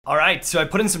Alright, so I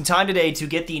put in some time today to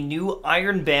get the new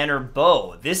Iron Banner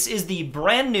bow. This is the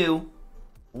brand new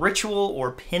ritual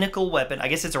or pinnacle weapon. I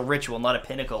guess it's a ritual, not a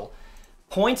pinnacle.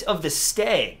 Point of the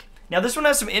Stag. Now this one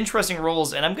has some interesting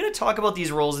rolls, and I'm going to talk about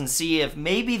these rolls and see if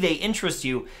maybe they interest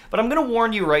you, but I'm going to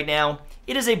warn you right now,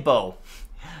 it is a bow.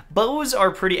 Bows are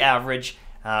pretty average.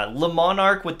 Le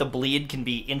Monarch with the bleed can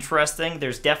be interesting.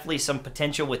 There's definitely some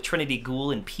potential with Trinity Ghoul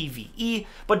in PvE,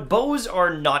 but bows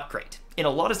are not great. In a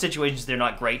lot of situations, they're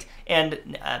not great, and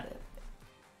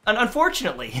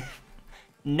unfortunately,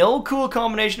 no cool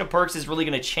combination of perks is really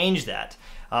going to change that.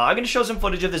 I'm going to show some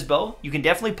footage of this bow. You can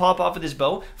definitely pop off with this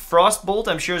bow. Frostbolt,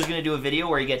 I'm sure, is going to do a video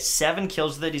where he gets 7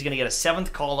 kills with it. He's going to get a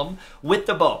 7th column with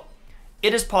the bow.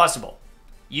 It is possible.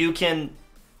 You can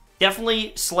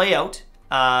definitely slay out.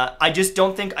 I just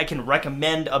don't think I can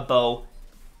recommend a bow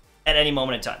at any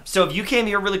moment in time. So if you came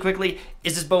here really quickly,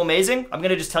 is this bow amazing? I'm going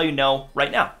to just tell you no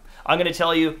right now. I'm going to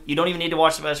tell you, you don't even need to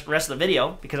watch the rest of the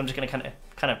video because I'm just going to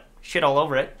kind of shit all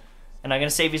over it, and I'm going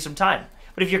to save you some time.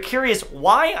 But if you're curious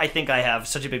why I think I have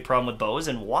such a big problem with bows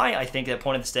and why I think that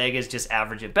Point of the Stag is just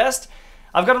average at best,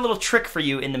 I've got a little trick for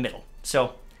you in the middle.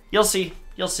 So you'll see,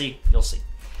 you'll see, you'll see.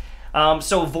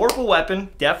 So Vorpal Weapon,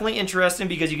 definitely interesting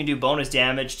because you can do bonus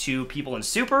damage to people in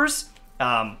supers.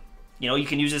 You know, you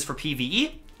can use this for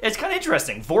PvE. It's kind of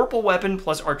interesting. Vorpal Weapon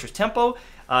plus Archer's Tempo.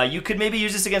 You could maybe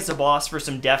use this against a boss for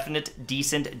some definite,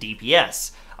 decent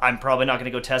DPS. I'm probably not going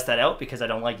to go test that out because I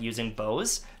don't like using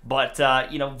bows. But,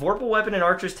 you know, Vorpal Weapon and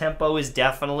Archer's Tempo is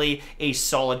definitely a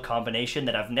solid combination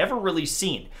that I've never really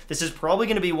seen. This is probably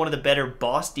going to be one of the better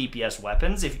boss DPS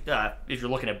weapons if you're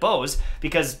looking at bows,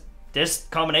 because this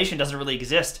combination doesn't really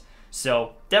exist.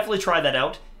 So definitely try that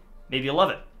out. Maybe you'll love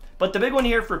it. But the big one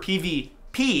here for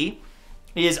PvP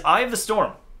is Eye of the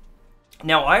Storm.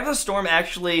 Now, Eye of the Storm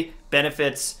actually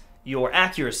benefits your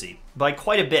accuracy by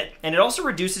quite a bit, and it also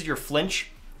reduces your flinch,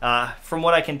 from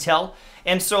what I can tell.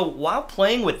 And so, while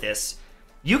playing with this,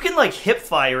 you can like hip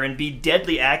fire and be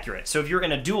deadly accurate. So if you're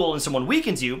in a duel and someone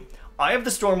weakens you, Eye of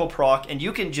the Storm will proc, and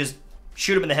you can just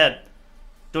shoot him in the head.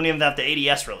 Don't even have to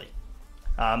ADS, really.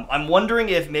 I'm wondering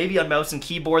if maybe on mouse and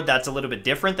keyboard that's a little bit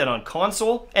different than on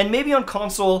console, and maybe on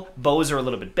console, bows are a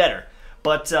little bit better.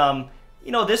 But,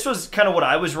 you know, this was kind of what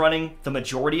I was running the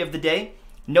majority of the day.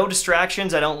 No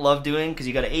distractions, I don't love doing because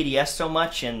you got to ADS so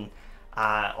much, and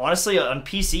honestly, on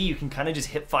PC, you can kind of just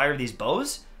hip fire these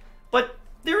bows. But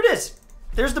there it is.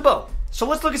 There's the bow. So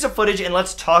let's look at some footage and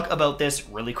let's talk about this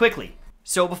really quickly.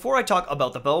 So before I talk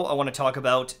about the bow, I want to talk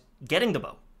about getting the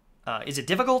bow. Is it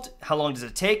difficult? How long does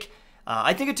it take?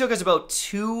 I think it took us about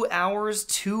 2 hours,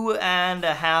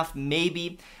 2.5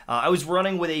 maybe. I was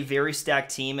running with a very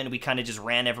stacked team and we kind of just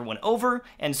ran everyone over.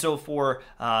 And so for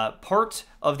part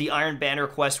of the Iron Banner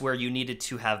quest where you needed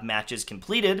to have matches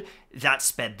completed, that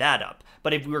sped that up.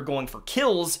 But if we were going for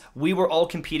kills, we were all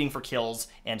competing for kills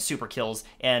and super kills,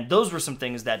 and those were some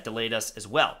things that delayed us as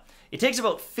well. It takes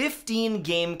about 15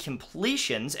 game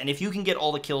completions, and if you can get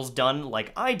all the kills done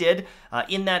like I did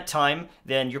in that time,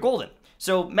 then you're golden.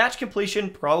 So match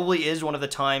completion probably is one of the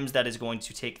times that is going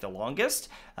to take the longest,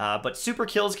 but super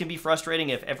kills can be frustrating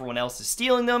if everyone else is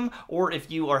stealing them or if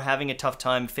you are having a tough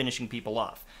time finishing people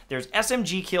off. There's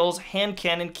SMG kills, hand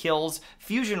cannon kills,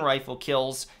 fusion rifle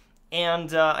kills,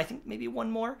 and I think maybe one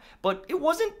more, but it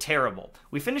wasn't terrible.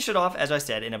 We finished it off, as I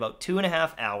said, in about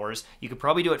 2.5 hours. You could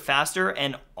probably do it faster,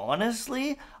 and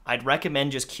honestly, I'd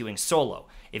recommend just queuing solo.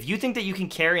 If you think that you can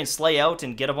carry and slay out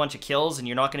and get a bunch of kills and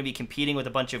you're not going to be competing with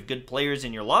a bunch of good players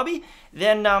in your lobby,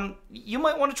 then you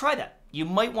might want to try that. You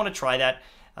might want to try that.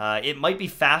 It might be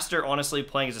faster, honestly,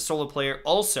 playing as a solo player,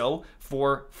 also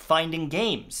for finding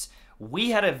games.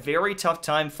 We had a very tough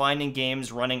time finding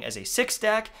games running as a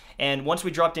 6-stack, and once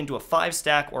we dropped into a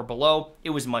 5-stack or below,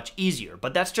 it was much easier.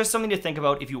 But that's just something to think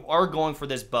about if you are going for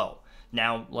this bow.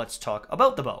 Now, let's talk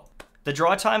about the bow. The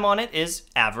draw time on it is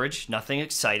average, nothing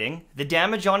exciting. The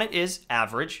damage on it is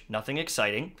average, nothing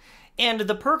exciting. And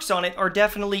the perks on it are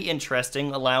definitely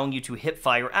interesting, allowing you to hip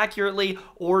fire accurately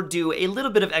or do a little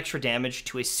bit of extra damage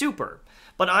to a super.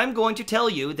 But I'm going to tell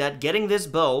you that getting this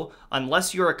bow,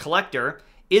 unless you're a collector,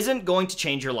 isn't going to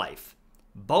change your life.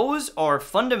 Bows are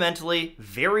fundamentally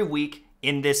very weak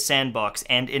in this sandbox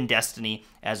and in Destiny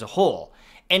as a whole.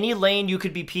 Any lane you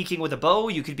could be peeking with a bow,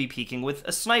 you could be peeking with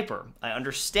a sniper. I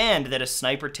understand that a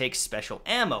sniper takes special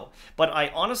ammo, but I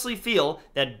honestly feel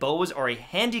that bows are a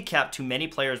handicap to many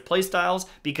players' playstyles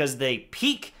because they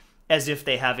peek as if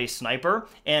they have a sniper,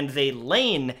 and they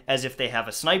lane as if they have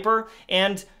a sniper,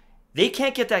 and they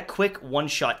can't get that quick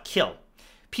one-shot kill.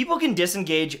 People can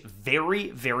disengage very,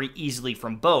 very easily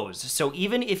from bows. So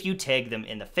even if you tag them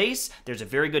in the face, there's a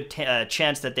very good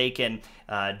chance that they can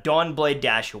Dawn Blade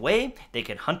dash away, they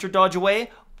can Hunter dodge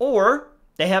away, or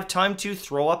they have time to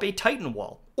throw up a Titan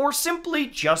wall, or simply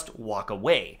just walk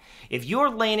away. If you're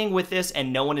laning with this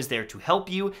and no one is there to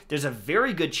help you, there's a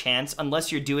very good chance,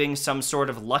 unless you're doing some sort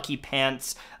of Lucky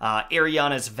Pants,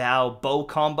 Ariana's Vow bow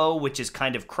combo, which is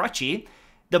kind of crutchy,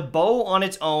 the bow on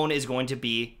its own is going to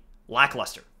be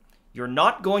lackluster. You're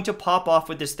not going to pop off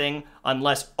with this thing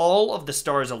unless all of the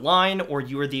stars align or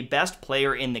you're the best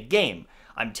player in the game.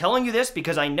 I'm telling you this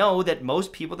because I know that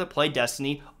most people that play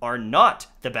Destiny are not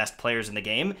the best players in the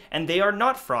game, and they are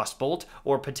not Frostbolt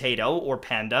or Potato or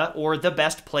Panda or the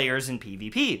best players in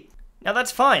PvP. Now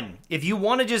that's fine. If you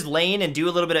want to just lane and do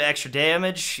a little bit of extra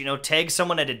damage, you know, tag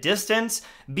someone at a distance,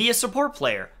 be a support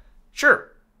player.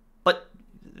 Sure, but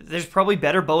there's probably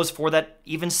better bows for that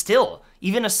even still.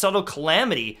 Even a Subtle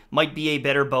Calamity might be a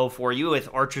better bow for you with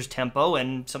Archer's Tempo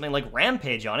and something like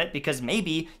Rampage on it, because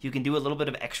maybe you can do a little bit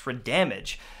of extra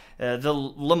damage. The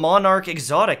Le Monarch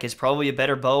Exotic is probably a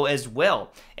better bow as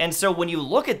well. And so when you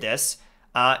look at this,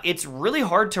 it's really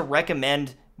hard to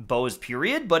recommend bows,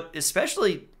 period, but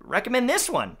especially recommend this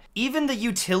one. Even the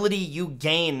utility you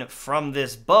gain from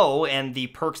this bow and the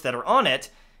perks that are on it,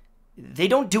 they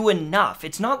don't do enough.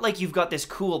 It's not like you've got this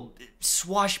cool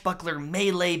swashbuckler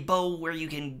melee bow where you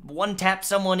can one-tap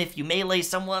someone if you melee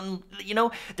someone. You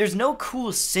know, there's no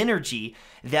cool synergy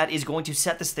that is going to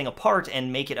set this thing apart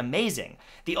and make it amazing.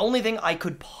 The only thing I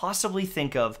could possibly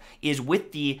think of is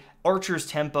with the Archer's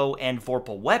Tempo and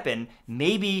Vorpal Weapon,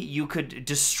 maybe you could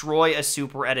destroy a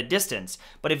super at a distance.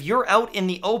 But if you're out in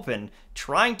the open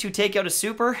trying to take out a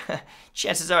super,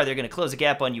 chances are they're going to close a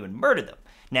gap on you and murder them.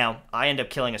 Now, I end up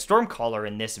killing a Stormcaller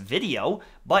in this video,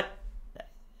 but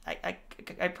I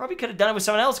probably could have done it with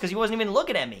someone else because he wasn't even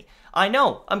looking at me. I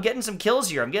know, I'm getting some kills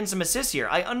here, I'm getting some assists here.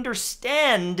 I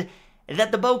understand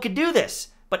that the bow could do this,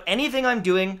 but anything I'm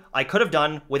doing, I could have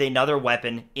done with another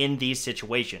weapon in these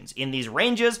situations. In these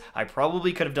ranges, I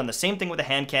probably could have done the same thing with a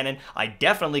hand cannon. I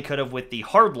definitely could have with the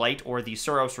Hard Light or the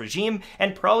Suros Regime,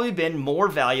 and probably been more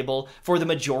valuable for the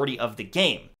majority of the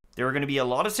game. There are going to be a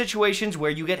lot of situations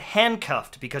where you get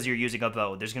handcuffed because you're using a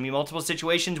bow. There's going to be multiple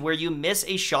situations where you miss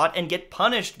a shot and get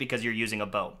punished because you're using a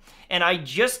bow. And I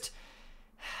just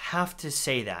have to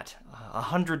say that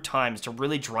 100 times to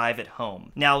really drive it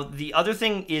home. Now, the other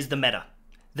thing is the meta.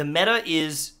 The meta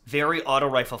is very auto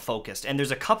rifle focused, and there's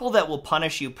a couple that will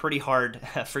punish you pretty hard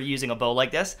for using a bow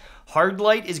like this. Hard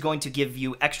Light is going to give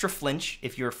you extra flinch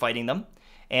if you're fighting them,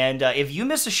 and if you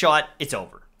miss a shot, it's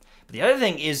over. The other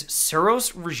thing is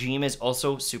Suros Regime is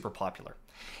also super popular.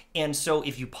 And so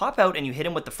if you pop out and you hit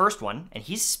him with the first one, and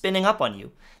he's spinning up on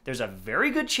you, there's a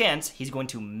very good chance he's going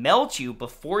to melt you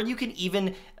before you can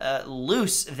even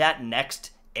loose that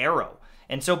next arrow.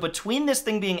 And so between this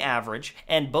thing being average,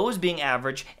 and bows being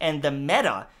average, and the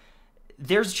meta,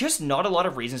 there's just not a lot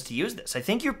of reasons to use this. I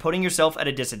think you're putting yourself at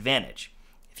a disadvantage.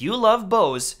 If you love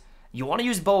bows, you want to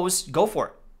use bows, go for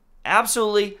it.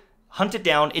 Absolutely. Hunt it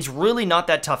down. It's really not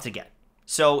that tough to get.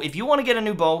 So if you want to get a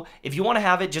new bow, if you want to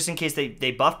have it just in case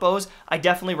they buff bows, I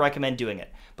definitely recommend doing it.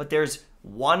 But there's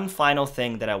one final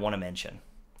thing that I want to mention.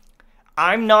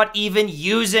 I'm not even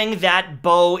using that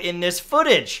bow in this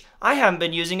footage. I haven't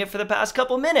been using it for the past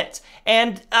couple minutes.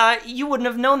 And you wouldn't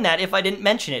have known that if I didn't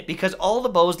mention it, because all the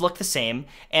bows look the same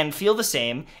and feel the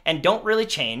same and don't really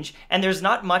change, and there's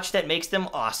not much that makes them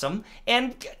awesome,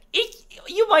 and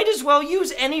you might as well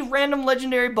use any random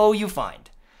legendary bow you find.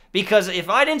 Because if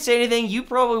I didn't say anything, you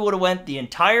probably would have went the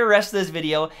entire rest of this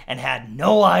video and had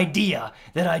no idea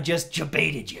that I just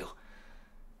jebaited you.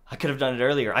 I could have done it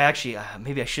earlier. I actually,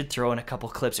 maybe I should throw in a couple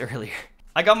clips earlier.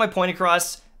 I got my point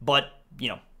across, but, you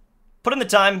know, put in the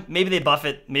time, maybe they buff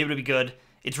it, maybe it'll be good.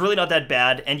 It's really not that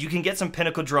bad, and you can get some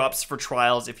pinnacle drops for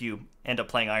trials if you end up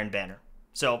playing Iron Banner.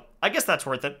 So, I guess that's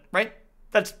worth it, right?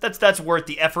 That's worth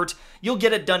the effort. You'll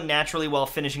get it done naturally while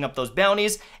finishing up those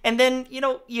bounties, and then, you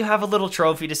know, you have a little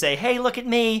trophy to say, hey, look at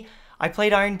me, I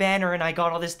played Iron Banner and I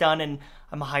got all this done, and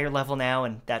I'm a higher level now,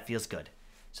 and that feels good.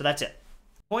 So that's it.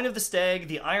 Point of the Stag,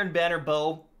 the Iron Banner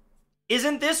bow,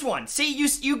 isn't this one. See,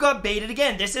 you got baited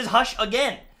again. This is Hush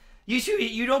again.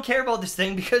 You don't care about this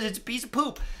thing because it's a piece of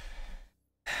poop.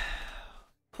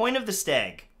 Point of the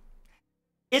Stag.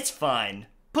 It's fine.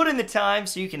 Put in the time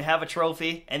so you can have a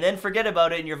trophy, and then forget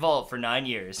about it in your vault for 9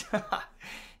 years.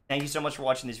 Thank you so much for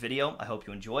watching this video. I hope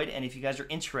you enjoyed, and if you guys are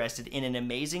interested in an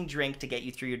amazing drink to get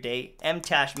you through your day,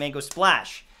 M-Tash Mango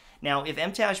Splash. Now, if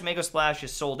MTash Mega Splash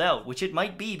is sold out, which it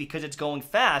might be because it's going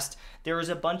fast, there is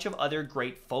a bunch of other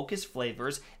great focus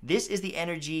flavors. This is the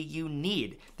energy you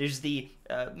need. There's the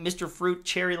Mr. Fruit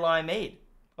Cherry Limeade,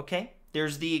 okay?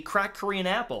 There's the Cracked Korean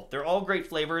Apple. They're all great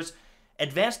flavors.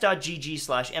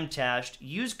 Advanced.gg/mtashed.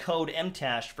 Use code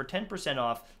MTASH for 10%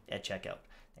 off at checkout.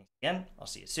 Thanks again. I'll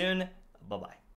see you soon. Bye-bye.